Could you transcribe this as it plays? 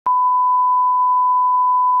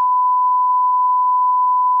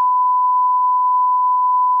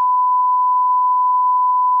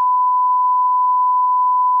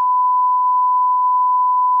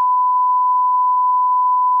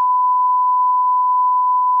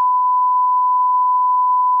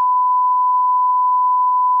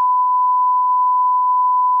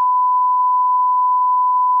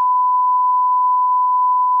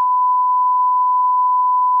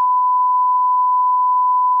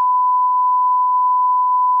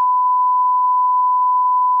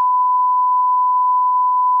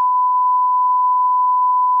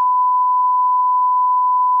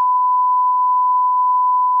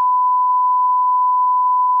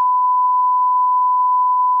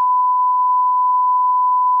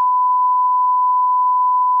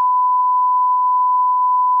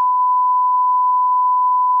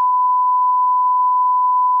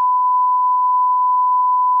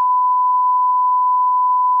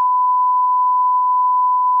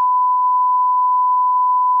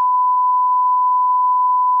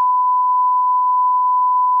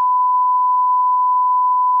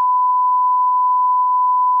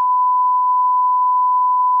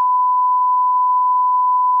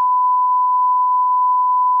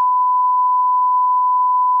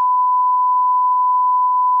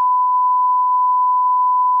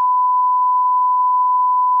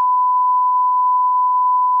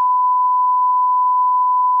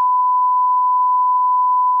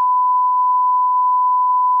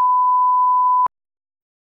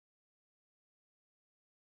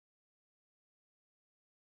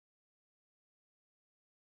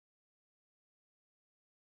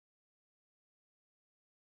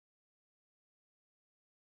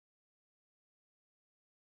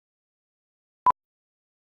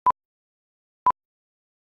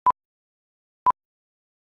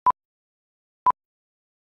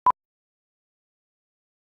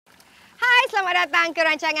Hai, selamat datang ke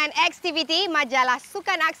rancangan Activity, majalah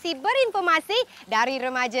sukan aksi berinformasi dari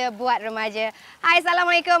remaja buat remaja. Hai,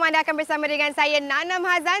 Assalamualaikum. Anda akan bersama dengan saya, Nana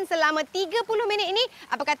Mahazan, selama 30 minit ini.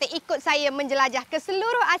 Apa kata ikut saya menjelajah ke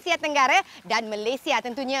seluruh Asia Tenggara dan Malaysia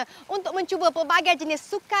tentunya untuk mencuba pelbagai jenis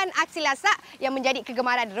sukan aksi lasak yang menjadi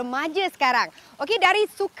kegemaran remaja sekarang. Okey, dari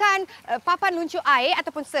sukan papan luncur air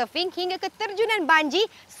ataupun surfing hingga ke terjunan banji,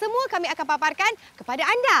 semua kami akan paparkan kepada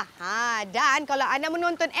anda. Dan kalau anda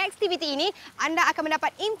menonton Activity ini, anda akan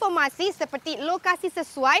mendapat informasi seperti lokasi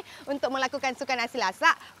sesuai untuk melakukan sukan aksi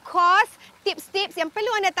lasak, kos, tips-tips yang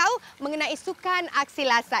perlu anda tahu mengenai sukan aksi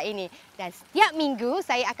lasak ini. Dan setiap minggu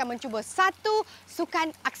saya akan mencuba satu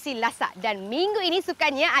sukan aksi lasak dan minggu ini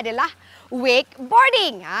sukannya adalah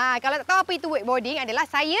WakeBording. Kalau tak tahu apa itu WakeBording, adalah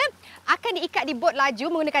saya akan diikat di bot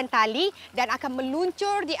laju menggunakan tali dan akan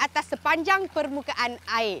meluncur di atas sepanjang permukaan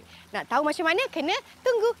air. Nak tahu macam mana? Kena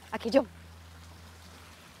tunggu. Okey, jom.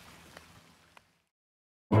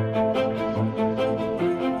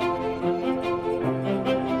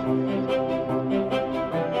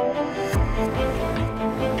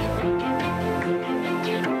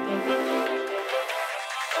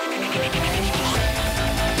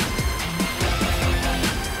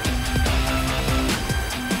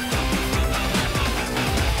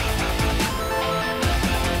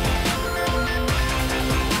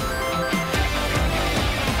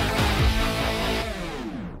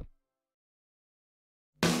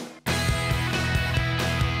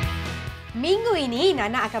 Minggu ini,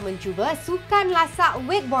 Nana akan mencuba sukan lasak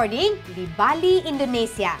wakeboarding di Bali,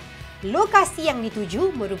 Indonesia. Lokasi yang dituju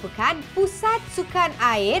merupakan pusat sukan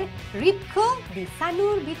air Ripco di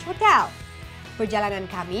Sanur Beach Hotel. Perjalanan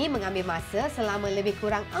kami mengambil masa selama lebih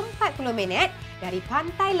kurang 40 minit dari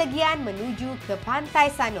Pantai Legian menuju ke Pantai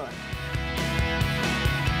Sanur.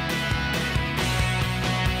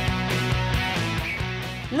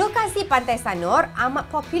 Lokasi Pantai Sanur amat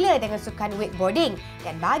popular dengan sukan wakeboarding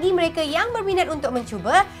dan bagi mereka yang berminat untuk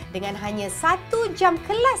mencuba, dengan hanya 1 jam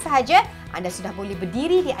kelas sahaja, anda sudah boleh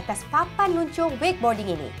berdiri di atas papan luncur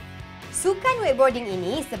wakeboarding ini. Sukan wakeboarding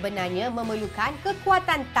ini sebenarnya memerlukan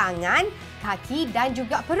kekuatan tangan, kaki dan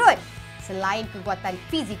juga perut. Selain kekuatan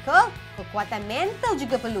fizikal, kekuatan mental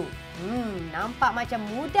juga perlu. Nampak macam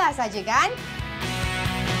mudah saja kan?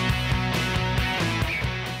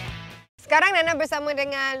 Sekarang Nana bersama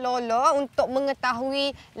dengan Lolo untuk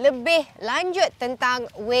mengetahui lebih lanjut tentang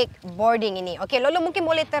wakeboarding ini. Okey, Lolo mungkin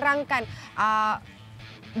boleh terangkan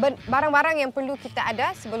barang-barang yang perlu kita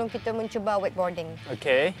ada sebelum kita mencuba wakeboarding.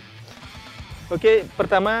 Okey,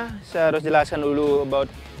 pertama saya harus jelaskan dulu about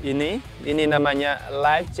ini. Ini namanya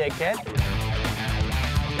life jacket.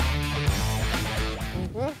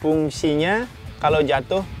 Fungsinya kalau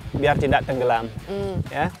jatuh biar tidak tenggelam.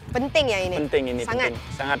 Ya. Penting ya ini? Penting ini, sangat.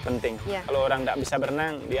 Sangat penting. Ya. Kalau orang tidak bisa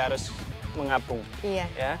berenang, dia harus mengapung. Iya.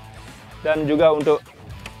 Ya. Dan juga untuk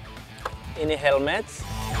ini helmet.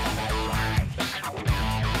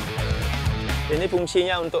 Ini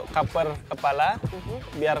fungsinya untuk cover kepala,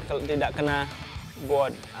 biar tidak kena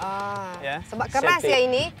board. Ya. Sebab keras safety. Ya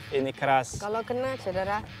ini? Ini keras. Kalau kena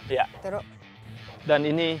cedera. Ya. Teruk. Dan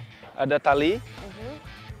ini ada tali.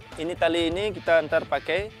 Ini tali ini kita ntar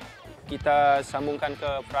pakai, kita sambungkan ke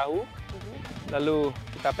perahu, lalu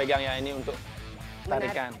kita pegang yang ini untuk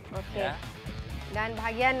tarikan. Ya. Dan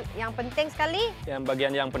bahagian yang penting sekali? Yang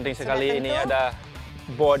bagian yang penting sekali ini ada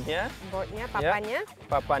boardnya. Boardnya, papannya. Ya,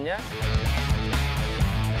 papannya.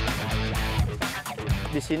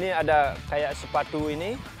 Di sini ada kayak sepatu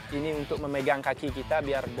ini untuk memegang kaki kita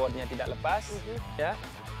biar boardnya tidak lepas. Ya.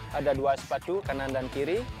 Ada 2 sepatu, kanan dan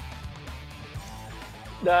kiri.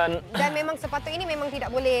 Dan memang sepatu ini memang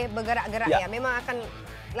tidak boleh bergerak-gerak ya. Memang akan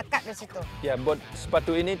lekat di situ. Ya,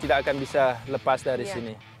 sepatu ini tidak akan bisa lepas dari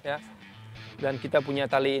sini ya. Dan kita punya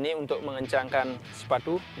tali ini untuk mengencangkan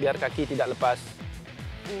sepatu biar kaki tidak lepas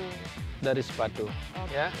dari sepatu.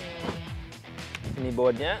 Ya. Ini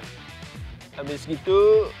boardnya. Habis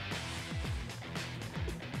gitu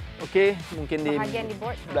mungkin di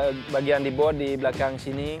bagian di board di belakang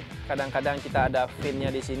sini, kadang-kadang kita ada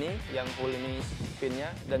finnya di sini, yang full ini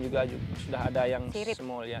finnya, dan juga sudah ada yang sirip.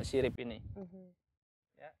 Small ya, sirip ini.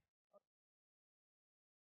 Ya.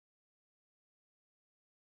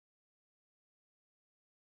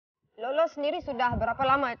 Lolo sendiri sudah berapa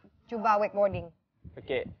lama coba wakeboarding?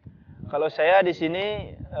 Kalau saya di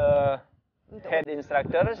sini head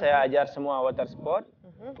instructor, saya ajar semua water sport.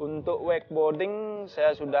 Untuk wakeboarding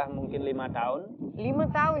saya sudah mungkin 5 tahun. 5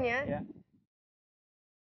 tahun ya? Ya.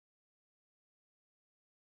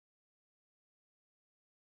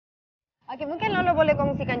 Okey, mungkin Lolo boleh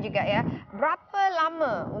kongsikan juga ya. Berapa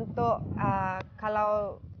lama untuk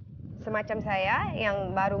kalau semacam saya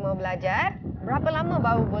yang baru mau belajar, berapa lama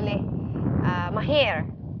baru boleh mahir?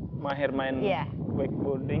 Mahir main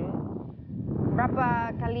wakeboarding. Berapa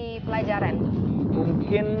kali pelajaran?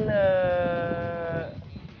 Mungkin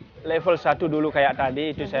level 1 dulu kayak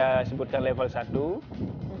tadi, itu saya sebutkan level 1.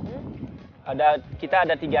 Kita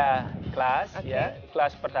ada 3 kelas, ya.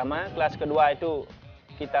 Kelas pertama, kelas kedua itu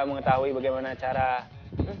kita mengetahui bagaimana cara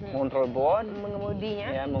mengontrol board, mengemudinya.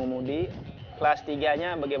 Ya, mengemudi. Kelas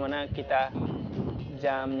 3-nya bagaimana kita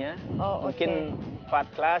jamnya. Mungkin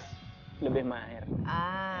 4 kelas lebih mahir.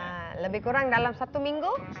 Lebih kurang dalam 1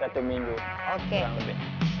 minggu? 1 minggu. Okey. Kurang lebih.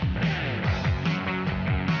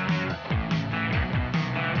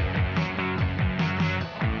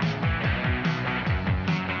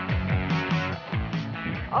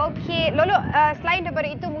 Okey, Lolo, selain daripada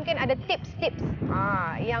itu mungkin ada tips-tips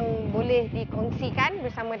yang boleh dikongsikan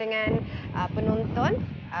bersama dengan penonton.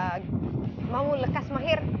 Mau lekas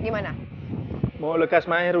mahir di mana? Mau lekas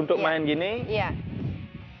mahir untuk main gini? Iya.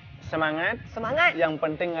 Semangat. Semangat. Yang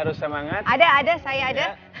penting harus semangat. Ada, saya ada.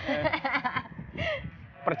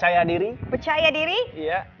 Percaya diri. Percaya diri?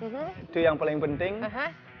 Iya. Itu yang paling penting.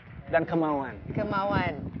 Dan kemauan.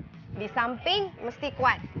 Kemauan. Di samping mesti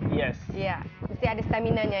kuat. Yes. Ya, mesti ada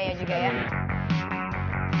stamina-nya ya juga ya.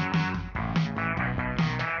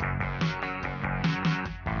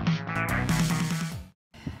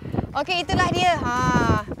 Okey, itulah dia.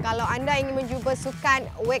 Kalau anda ingin mencuba sukan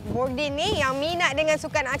wakeboarding ni, yang minat dengan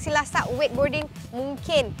sukan aksi lasak wakeboarding,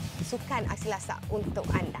 mungkin sukan aksi lasak untuk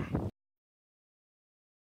anda.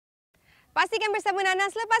 Pastikan bersama Nana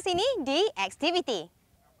selepas ini di Activity.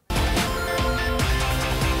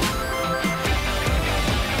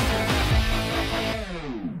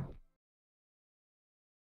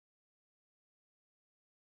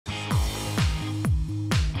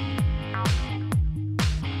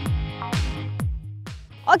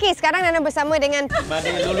 Okey, sekarang Nana bersama dengan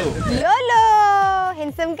Lolo.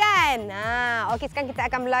 Handsome kan? Okey, sekarang kita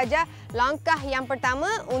akan belajar langkah yang pertama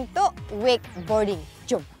untuk wakeboarding.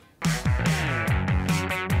 Jom.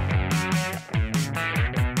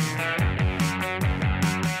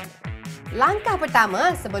 Langkah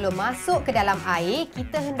pertama sebelum masuk ke dalam air,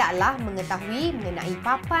 kita hendaklah mengetahui mengenai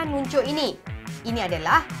papan luncur ini. Ini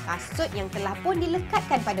adalah kasut yang telah pun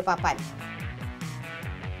dilekatkan pada papan.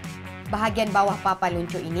 Bahagian bawah papan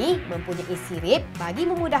luncur ini mempunyai sirip bagi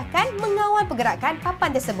memudahkan mengawal pergerakan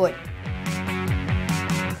papan tersebut.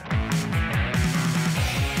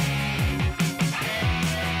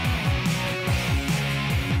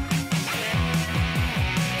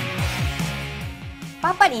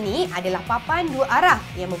 Papan ini adalah papan 2 arah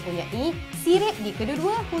yang mempunyai sirip di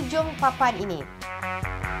kedua-dua hujung papan ini.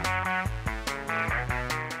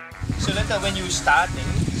 So later when you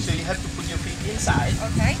starting, so you have to put your feet inside.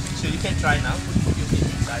 Okay. So you can try now. Put your feet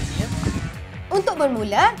inside here. Untuk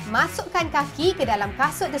bermula, masukkan kaki ke dalam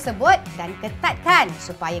kasut tersebut dan ketatkan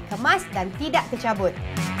supaya kemas dan tidak tercabut.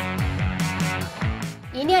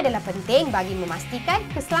 Ini adalah penting bagi memastikan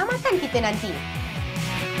keselamatan kita nanti.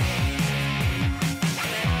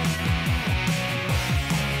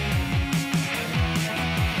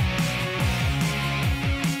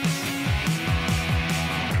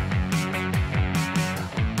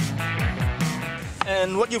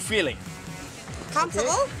 And what you feeling?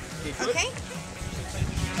 Comfortable? Okay.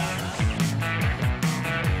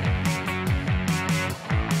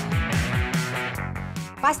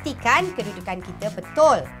 Pastikan kedudukan kita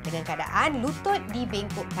betul dengan keadaan lutut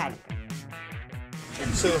dibengkokkan.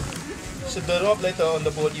 So the rope later on the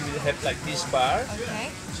board you will have like this bar. Okay.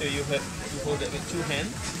 So you hold it with 2 hands.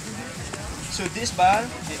 So this bar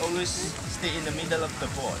they always stay in the middle of the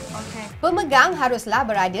board. Okay. Pemegang haruslah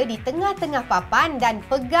berada di tengah-tengah papan dan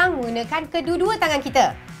pegang menggunakan kedua-dua tangan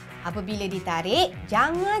kita. Apabila ditarik,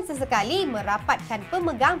 jangan sesekali merapatkan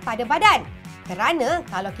pemegang pada badan. Kerana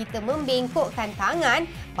kalau kita membengkokkan tangan,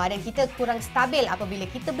 badan kita kurang stabil apabila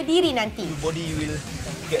kita berdiri nanti. Your body will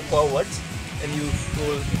get forward and you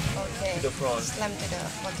roll to the front. Slam to the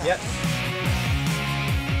bottom. Yeah.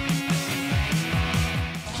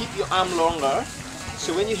 Keep your arm longer.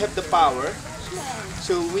 So when you have the power,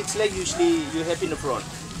 so which leg usually you have in the front?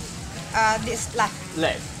 This left.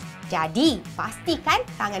 Leg. Jadi, pastikan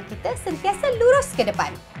tangan kita sentiasa lurus ke depan.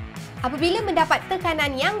 Apabila mendapat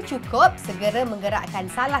tekanan yang cukup, segera menggerakkan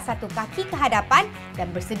salah satu kaki ke hadapan dan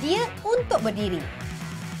bersedia untuk berdiri.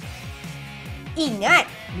 Ingat,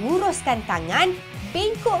 luruskan tangan,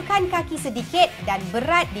 bengkokkan kaki sedikit dan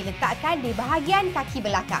berat diletakkan di bahagian kaki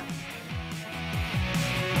belakang.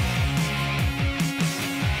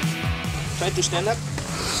 Try to stand up.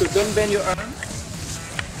 So don't bend your arm.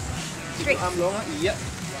 Keep Straight. your arm longer. Yeah.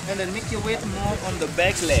 And then make your weight more on the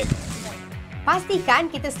back leg. Pastikan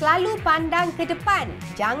kita selalu pandang ke depan.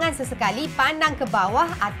 Jangan sesekali pandang ke bawah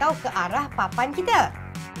atau ke arah papan kita.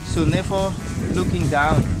 So never looking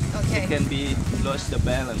down. Okay. It can be lost the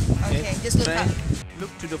balance. Okay, just look Try up.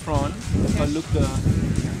 Look to the front or look the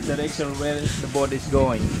direction where the board is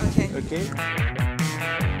going. Okay. Okay.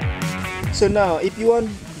 So now, if you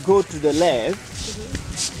want go to the left,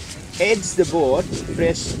 edge the board,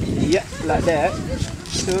 press like that.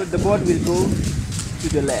 So the board will go to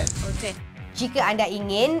the left. Okay. Jika anda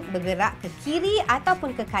ingin bergerak ke kiri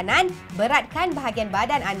ataupun ke kanan, beratkan bahagian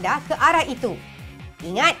badan anda ke arah itu.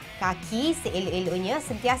 Ingat, kaki seelok-eloknya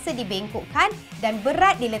sentiasa dibengkokkan dan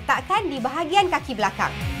berat diletakkan di bahagian kaki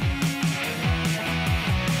belakang.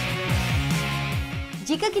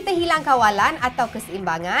 Jika kita hilang kawalan atau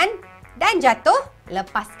keseimbangan dan jatuh,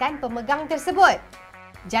 lepaskan pemegang tersebut.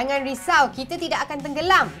 Jangan risau, kita tidak akan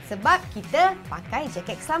tenggelam sebab kita pakai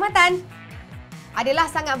jaket keselamatan.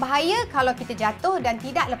 Adalah sangat bahaya kalau kita jatuh dan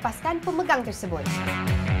tidak lepaskan pemegang tersebut.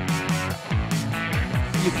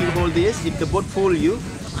 If you hold this, if the boat pull you,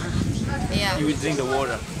 Yeah. you will drink the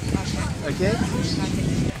water. Okay?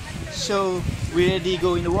 So, we ready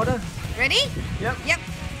go in the water? Ready? Yep. Yep.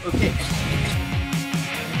 Okay.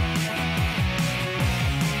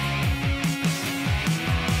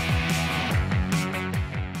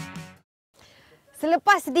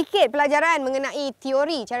 Selepas sedikit pelajaran mengenai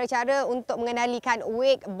teori cara-cara untuk mengendalikan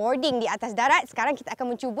wakeboarding di atas darat, sekarang kita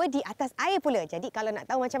akan mencuba di atas air pula. Jadi kalau nak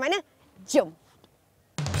tahu macam mana, jom!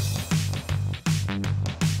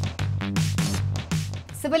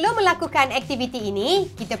 Sebelum melakukan aktiviti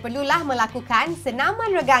ini, kita perlulah melakukan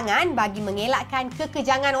senaman regangan bagi mengelakkan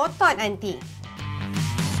kekejangan otot nanti.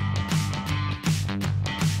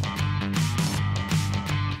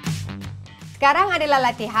 Sekarang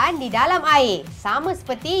adalah latihan di dalam air, sama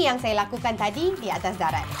seperti yang saya lakukan tadi di atas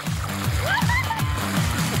darat.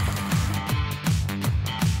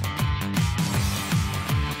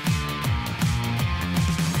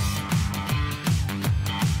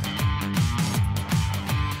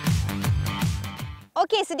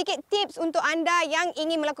 Okey, sedikit tips untuk anda yang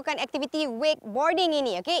ingin melakukan aktiviti wakeboarding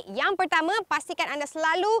ini. Okey, yang pertama, pastikan anda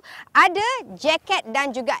selalu ada jaket dan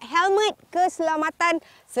juga helmet keselamatan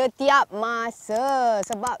setiap masa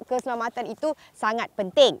sebab keselamatan itu sangat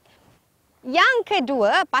penting. Yang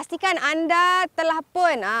kedua, pastikan anda telah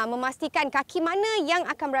pun memastikan kaki mana yang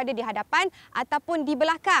akan berada di hadapan ataupun di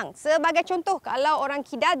belakang. Sebagai contoh, kalau orang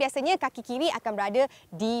kidal biasanya kaki kiri akan berada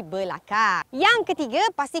di belakang. Yang ketiga,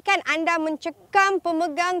 pastikan anda mencekam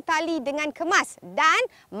pemegang tali dengan kemas dan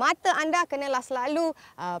mata anda kenalah selalu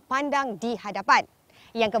pandang di hadapan.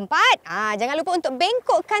 Yang keempat, jangan lupa untuk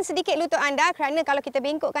bengkokkan sedikit lutut anda kerana kalau kita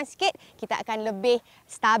bengkokkan sikit, kita akan lebih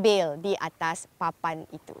stabil di atas papan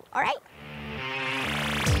itu. Alright?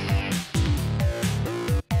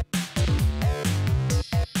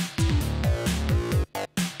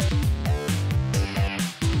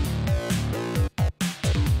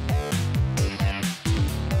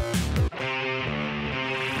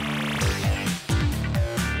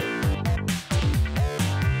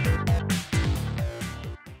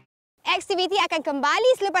 Aktiviti akan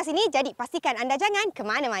kembali selepas ini, jadi pastikan anda jangan ke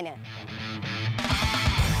mana-mana.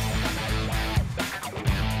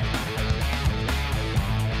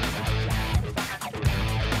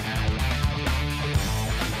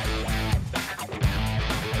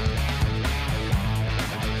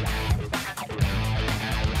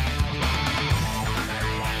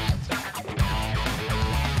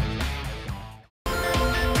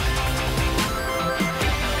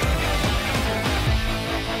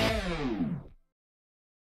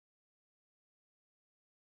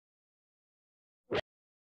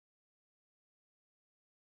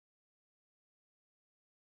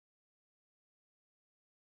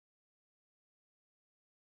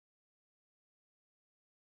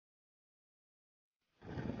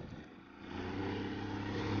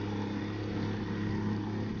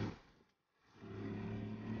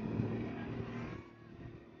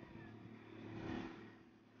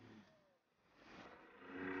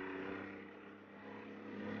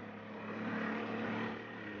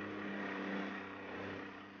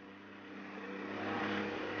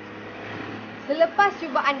 Selepas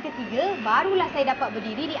cubaan ketiga, barulah saya dapat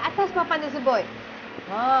berdiri di atas papan tersebut.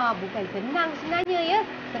 Bukan senang sebenarnya ya.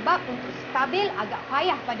 Sebab untuk stabil agak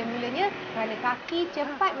payah pada mulanya kerana kaki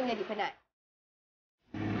cepat menjadi penat.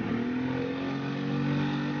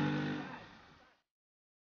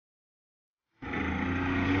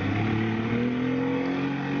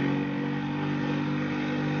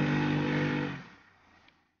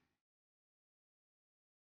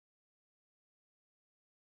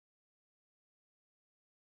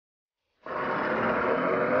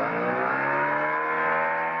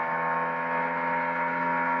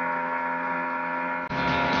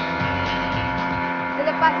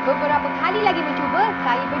 selepas beberapa kali lagi mencuba,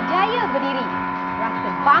 saya berjaya berdiri. Rasa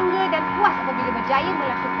bangga dan puas apabila berjaya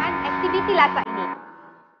melakukan aktiviti lasak ini.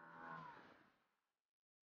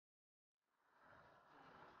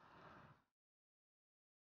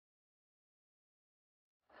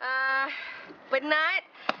 Penat.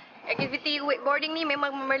 Aktiviti wakeboarding ni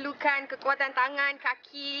memang memerlukan kekuatan tangan,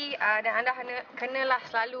 kaki dan anda kenalah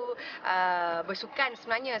selalu bersukan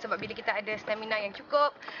sebenarnya, sebab bila kita ada stamina yang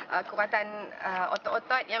cukup, kekuatan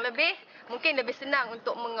otot-otot yang lebih, mungkin lebih senang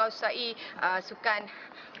untuk menguasai sukan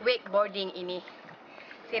wakeboarding ini.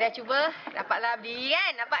 Saya dah cuba, dapatlah berdiri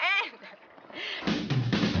kan? Nampak kan?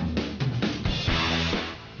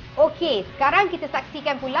 Okey, sekarang kita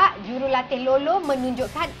saksikan pula jurulatih Lolo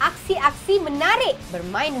menunjukkan aksi-aksi menarik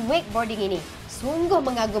bermain wakeboarding ini. Sungguh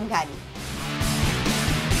mengagumkan.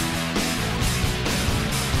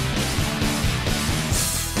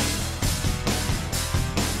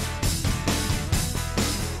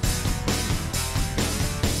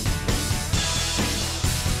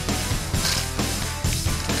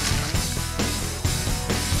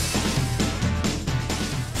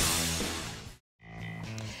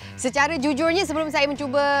 Secara jujurnya sebelum saya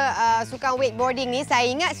mencuba sukan wakeboarding ni, saya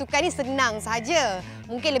ingat sukan ni senang saja.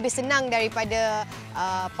 Mungkin lebih senang daripada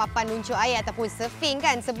papan luncur air ataupun surfing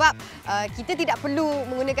kan, sebab kita tidak perlu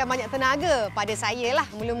menggunakan banyak tenaga. Pada saya lah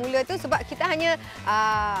mula-mula tu, sebab kita hanya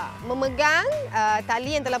memegang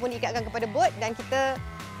tali yang telah pun diikatkan kepada bot dan kita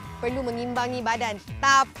perlu mengimbangi badan.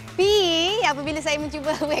 Tapi apabila saya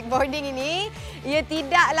mencuba wakeboarding ini, ia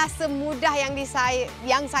tidaklah semudah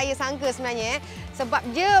yang saya sangka sebenarnya. Sebab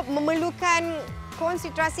dia memerlukan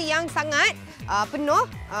konsentrasi yang sangat penuh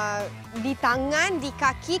di tangan, di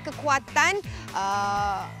kaki, kekuatan.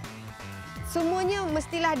 Semuanya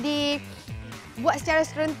mestilah dibuat secara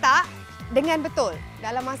serentak dengan betul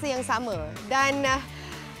dalam masa yang sama. Dan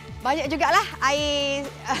banyak jugalah air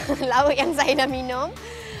laut yang saya dah minum.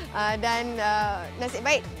 Dan nasib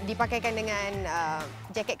baik dipakaikan dengan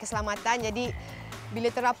jaket keselamatan. Jadi bila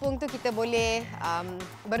terapung tu kita boleh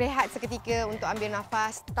berehat seketika untuk ambil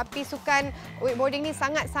nafas. Tapi sukan wakeboarding ni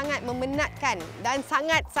sangat-sangat memenatkan dan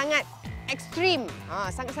sangat-sangat ekstrim.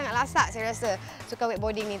 Sangat-sangat lasak saya rasa sukan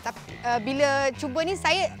wakeboarding ni. Tapi bila cuba ni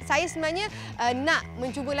saya sebenarnya nak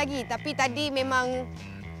mencuba lagi, tapi tadi memang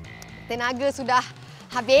tenaga sudah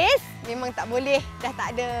habis, memang tak boleh, dah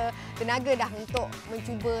tak ada tenaga dah untuk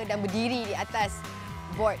mencuba dan berdiri di atas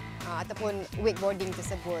board ataupun wakeboarding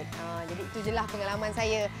tersebut. Jadi itu je lah pengalaman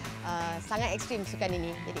saya, sangat ekstrim sukan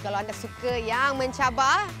ini. Jadi kalau anda suka yang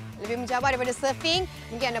mencabar, lebih mencabar daripada surfing,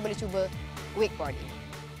 mungkin anda boleh cuba wakeboarding.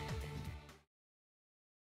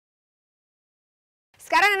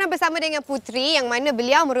 Sekarang anda bersama dengan Putri, yang mana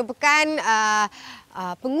beliau merupakan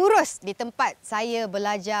pengurus di tempat saya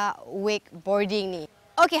belajar wakeboarding ni.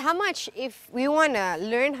 Okay, how much if we want to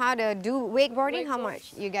learn how to do wakeboarding, how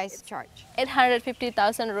much you guys charge?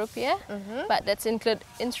 850,000 rupiah, but that's include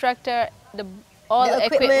instructor, all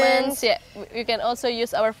The equipment. Yeah, you can also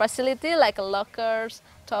use our facility like lockers,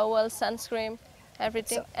 towels, sunscreen,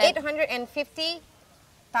 everything. So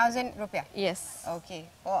 850,000 rupiah? Yes. Okay,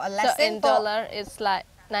 for a lesson. So in dollar, it's like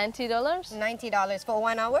 $90. $90 for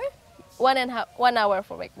 1 hour? 1 hour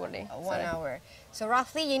for wakeboarding. 1 hour. So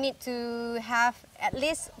roughly you need to have at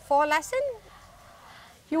least 4 lessons?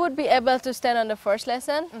 You would be able to stand on the first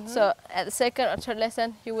lesson. So at the second or third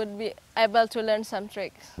lesson, you would be able to learn some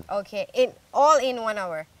tricks. Okay, all in 1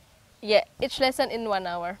 hour? Yeah, each lesson in 1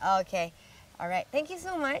 hour. Okay, all right. Thank you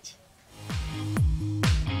so much.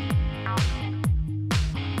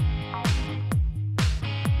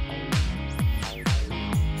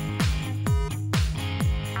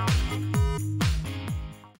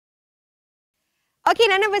 Okay,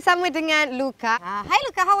 Nana bersama dengan Luca. Hi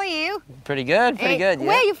Luca, how are you? Pretty good, pretty good. Yeah.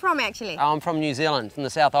 Where are you from actually? I'm from New Zealand, from the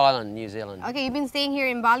South Island, New Zealand. Okay, you've been staying here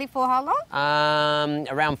in Bali for how long?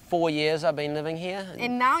 Around 4 years I've been living here.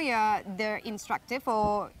 And now you're the instructor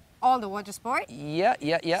for all the water sport? Yeah.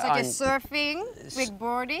 Such as surfing,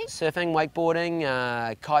 wakeboarding? Surfing, wakeboarding,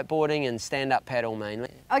 kiteboarding and stand-up paddle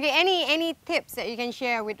mainly. Okay, any tips that you can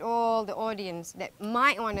share with all the audience that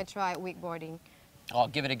might want to try wakeboarding? I'll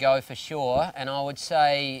give it a go for sure, and I would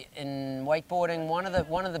say in wakeboarding one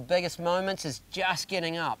of the biggest moments is just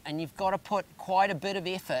getting up, and you've got to put quite a bit of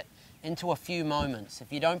effort into a few moments.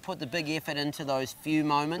 If you don't put the big effort into those few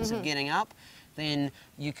moments of getting up, then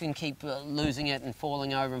you can keep losing it and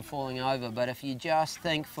falling over. But if you just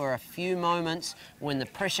think for a few moments, when the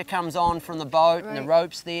pressure comes on from the boat and the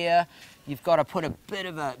rope's there, you've got to put a bit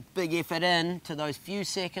of a big effort in to those few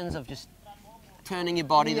seconds of just turning your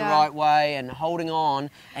body the right way and holding on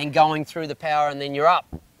and going through the power, and then you're up,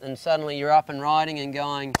 and suddenly you're up and riding and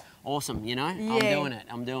going, awesome, you know. Yeah.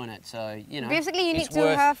 I'm doing it. So, you know. Basically, you need it's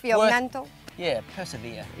to have your worth- mental. Yeah,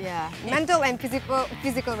 persevere. Yeah, mental and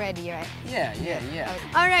physical ready, right? Yeah.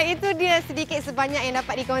 Alright, itu dia sedikit sebanyak yang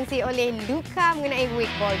dapat dikongsi oleh Luka mengenai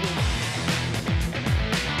wakeboarding.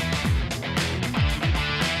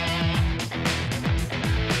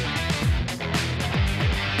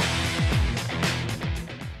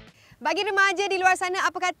 Bagi remaja di luar sana,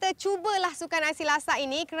 apa kata cubalah sukan aksi lasak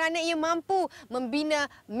ini kerana ia mampu membina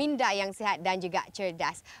minda yang sihat dan juga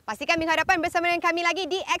cerdas. Pastikan minggu hadapan bersama dengan kami lagi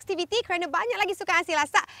di Activity kerana banyak lagi sukan aksi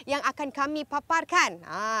lasak yang akan kami paparkan.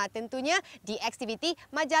 Tentunya di Activity,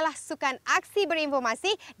 majalah sukan aksi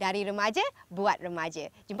berinformasi dari remaja buat remaja.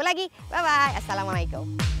 Jumpa lagi. Bye-bye. Assalamualaikum.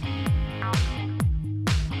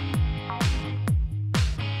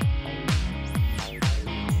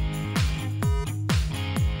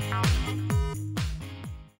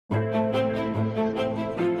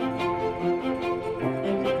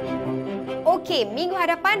 Okey, minggu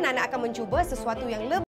hadapan Nana akan mencuba sesuatu yang lebih